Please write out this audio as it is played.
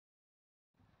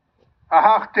a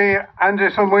hachty Andy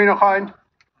Sumwinachain,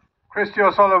 Christy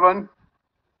O'Sullivan,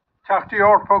 Tachty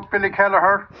Orpok Billy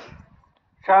Kelleher,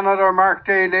 Shannon Mark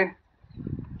Daly,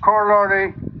 Cor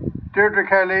Laurie, Deirdre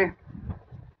Kelly,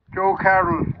 Joe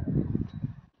Carroll,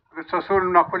 agus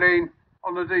Susan Naquilane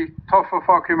under the tough of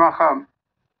Focky Macham.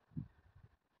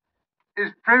 His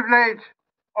privilege,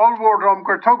 all wardrum,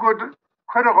 Gertugud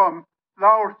Quidagum,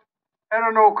 Laur,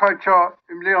 Eran Okacha,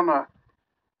 Imleona.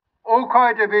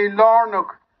 Okai de be Lornuk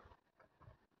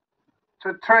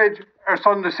to trade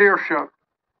son the Searsha.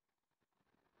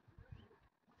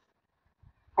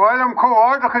 While I'm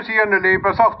co-ordachas in the league,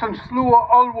 but often slew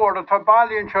all ward at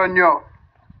Tabali and Chanyo.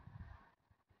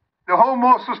 The home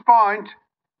most point,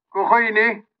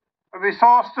 Gohini, a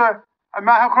Visasta, a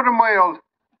Mahakura Mail,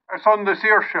 son the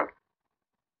Searsha.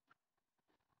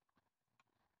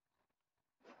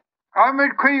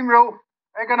 Ahmed Queenro,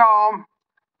 Egan Arm,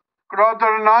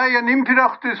 Gradar and I an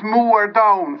impidacht is moor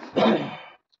down.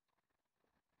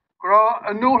 Gra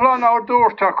a nuhlan our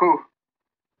door taku.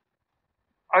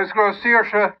 As gra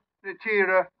Searsha, the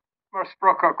Tira, mar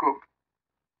Sprakaku.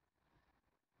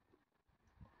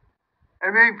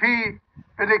 MEP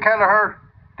Billy Kelleher,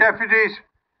 deputies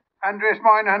Andres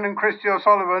Moynihan and Christy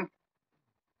O'Sullivan.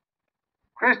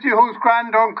 Christy, whose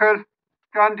granduncle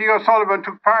John D. O'Sullivan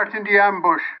took part in the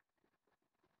ambush.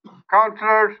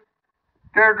 Councillors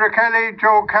Deirdre Kelly,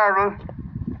 Joe Carroll,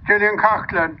 Gillian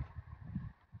Coughlin,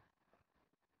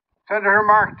 Senator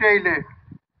Mark Daly.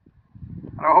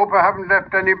 And I hope I haven't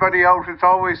left anybody out. It's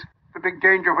always the big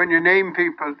danger when you name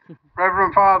people.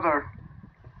 Reverend Father.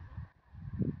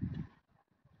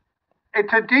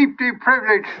 It's a deep, deep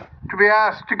privilege to be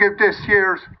asked to give this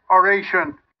year's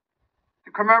oration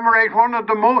to commemorate one of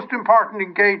the most important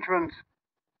engagements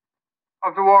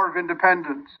of the War of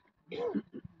Independence.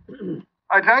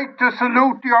 I'd like to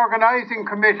salute the organising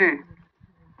committee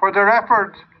for their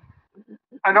efforts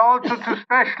and also to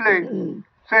specially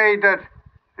say that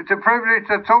it's a privilege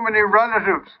that so many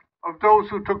relatives of those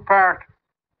who took part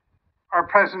are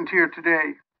present here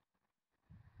today.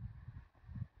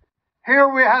 Here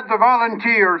we had the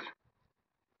volunteers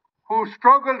who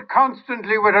struggled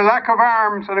constantly with a lack of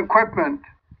arms and equipment,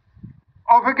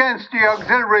 up against the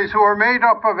auxiliaries who are made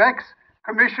up of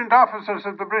ex-commissioned officers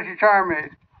of the British Army,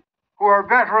 who are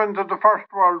veterans of the First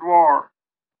World War.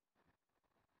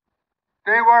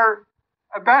 They were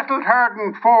a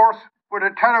battle-hardened force with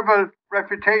a terrible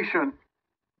reputation,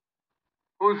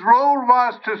 whose role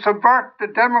was to subvert the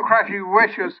democratic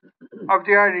wishes of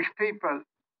the Irish people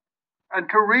and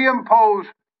to reimpose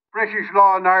British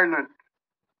law in Ireland.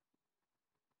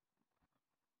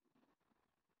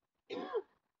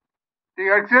 The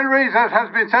auxiliaries, as has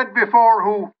been said before,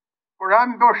 who were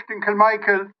ambushed in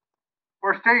Kilmichael,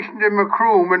 were stationed in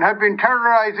Macroom and had been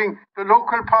terrorising the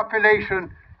local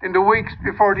population in the weeks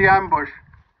before the ambush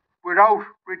without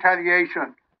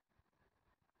retaliation.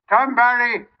 Tom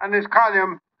Barry and his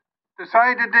column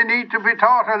decided they need to be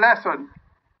taught a lesson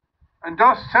and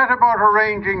thus set about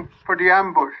arranging for the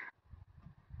ambush.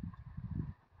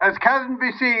 As can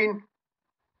be seen,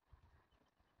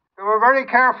 they were very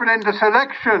careful in the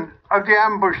selection of the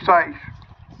ambush site.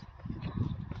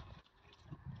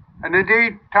 And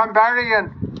indeed, Tom Barry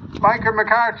and Michael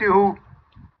McCarthy, who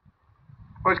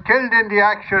was killed in the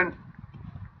action,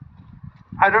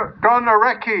 had done a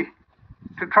recce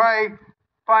to try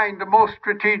find the most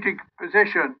strategic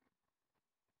position.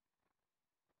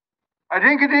 I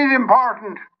think it is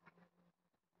important,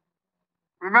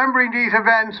 remembering these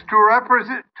events,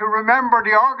 to remember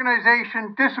the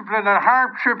organisation, discipline and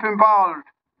hardship involved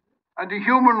and the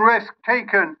human risk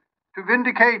taken to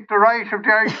vindicate the right of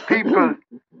the Irish people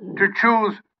to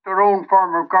choose their own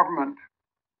form of government.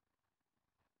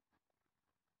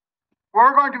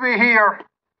 We're going to be here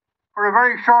for a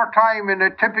very short time in a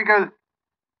typical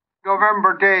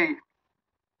November day.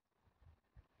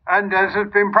 And as has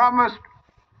been promised,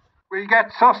 we'll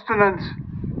get sustenance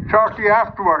shortly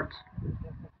afterwards.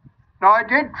 Now, I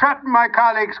did threaten my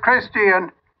colleagues, Christy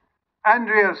and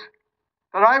Andreas,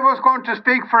 that I was going to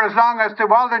speak for as long as the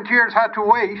volunteers had to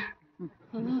wait.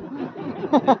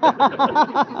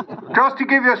 Just to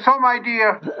give you some idea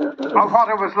of what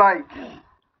it was like.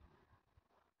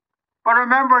 But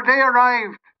remember, they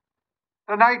arrived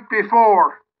the night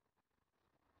before,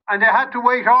 and they had to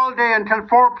wait all day until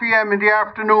 4 p.m. in the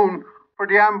afternoon for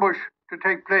the ambush to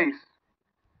take place.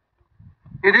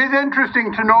 It is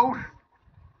interesting to note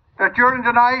that during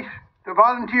the night, the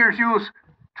volunteers used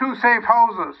 2 safe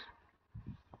houses,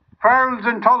 Farrell's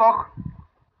in Tulloch,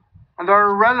 and there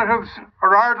are relatives,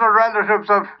 or are there relatives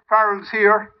of Farrell's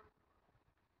here,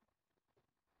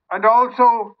 and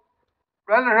also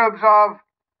relatives of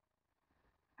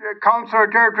Councillor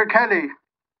Deirdre Kelly,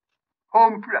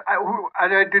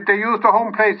 they used a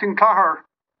home place in Clogher,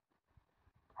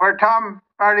 where Tom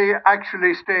Barry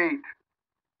actually stayed.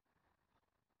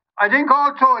 I think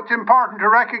also it's important to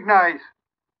recognise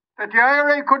that the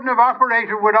IRA couldn't have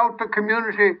operated without the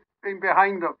community being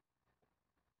behind them,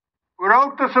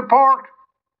 without the support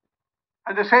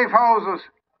and the safe houses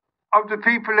of the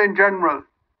people in general.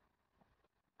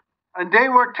 And they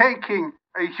were taking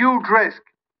a huge risk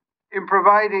in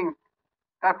providing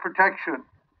that protection.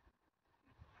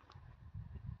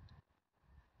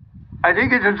 I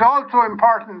think it is also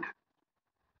important,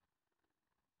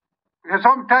 because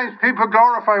sometimes people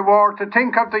glorify war, to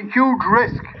think of the huge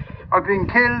risk of being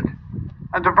killed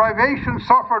and the privations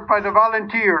suffered by the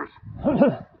volunteers,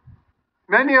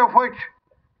 many of which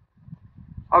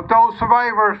of those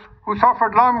survivors who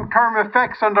suffered long-term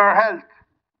effects on their health,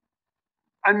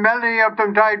 and many of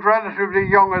them died relatively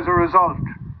young as a result.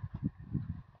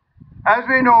 As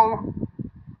we know,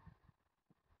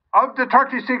 of the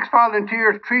 36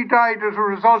 volunteers, 3 died as a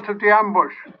result of the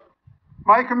ambush.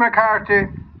 Michael McCarthy,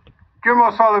 Jim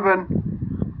O'Sullivan,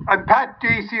 and Pat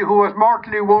Deasy, who was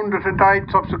mortally wounded and died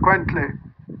subsequently.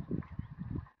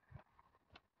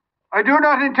 I do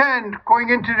not intend going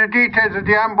into the details of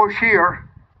the ambush here,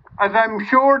 as I'm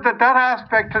sure that that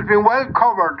aspect has been well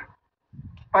covered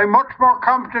by much more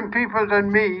competent people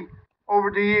than me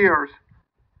over the years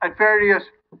at various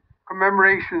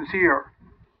commemorations here.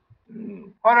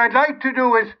 What I'd like to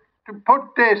do is to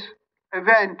put this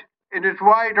event in its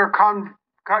wider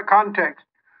context,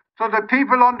 so that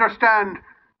people understand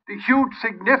the huge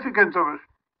significance of it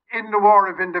in the War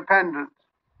of Independence,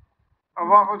 of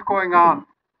what was going on.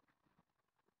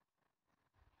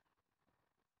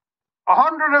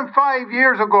 105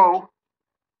 years ago,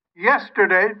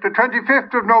 yesterday, the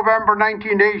 25th of November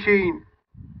 1918,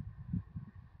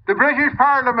 the British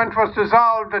Parliament was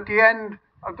dissolved at the end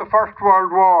of the First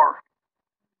World War,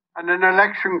 and an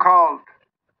election called.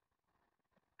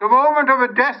 The moment of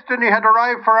a destiny had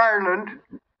arrived for Ireland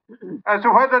as to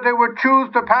whether they would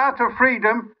choose the path of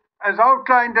freedom as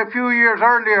outlined a few years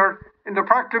earlier in the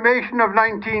Proclamation of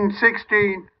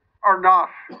 1916 or not.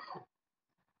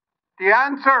 The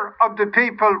answer of the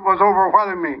people was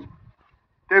overwhelming.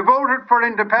 They voted for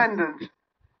independence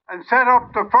and set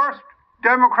up the first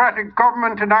democratic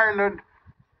government in Ireland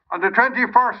on the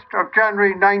 21st of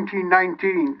January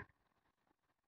 1919.